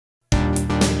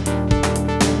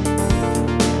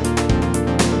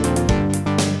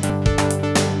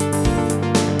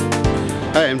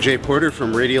I'm Jay Porter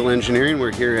from Radial Engineering.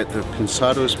 We're here at the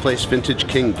Pensado's Place Vintage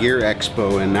King Gear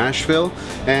Expo in Nashville,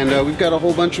 and we've got a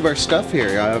whole bunch of our stuff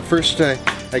here. First,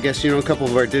 I guess you know, a couple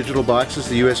of our digital boxes,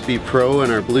 the USB Pro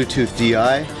and our Bluetooth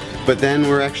DI. But then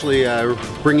we're actually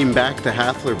bringing back the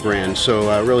Hafler brand.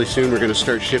 So really soon we're going to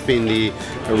start shipping the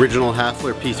original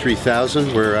Hafler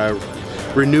P3000. We're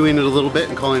renewing it a little bit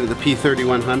and calling it the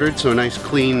P3100. So a nice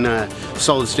clean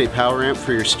solid state power amp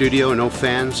for your studio, no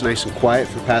fans, nice and quiet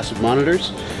for passive monitors.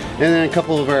 And then a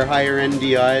couple of our higher end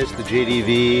DIs, the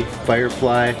JDV,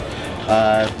 Firefly,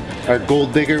 our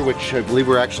Gold Digger, which I believe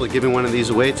we're actually giving one of these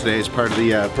away today as part of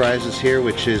the prizes here,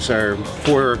 which is our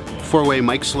four-way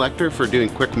mic selector for doing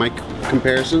quick mic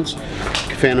comparisons.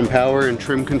 Phantom power and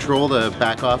trim control to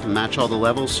back off and match all the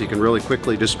levels, so you can really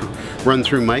quickly just run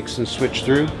through mics and switch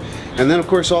through. And then of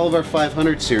course all of our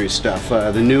 500 series stuff,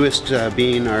 the newest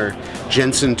being our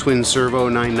Jensen Twin Servo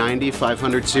 990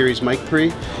 500 series mic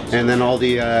pre, and then all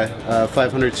the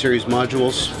 500 series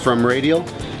modules from Radial.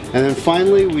 And then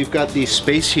finally we've got the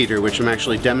space heater, which I'm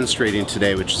actually demonstrating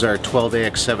today, which is our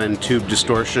 12AX7 tube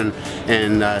distortion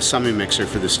and summing mixer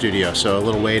for the studio. So a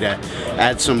little way to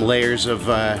add some layers of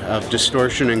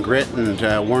distortion and grit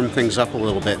and warm things up a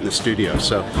little bit in the studio.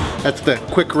 So that's the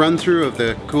quick run through of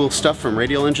the cool stuff from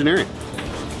Radial Engineering.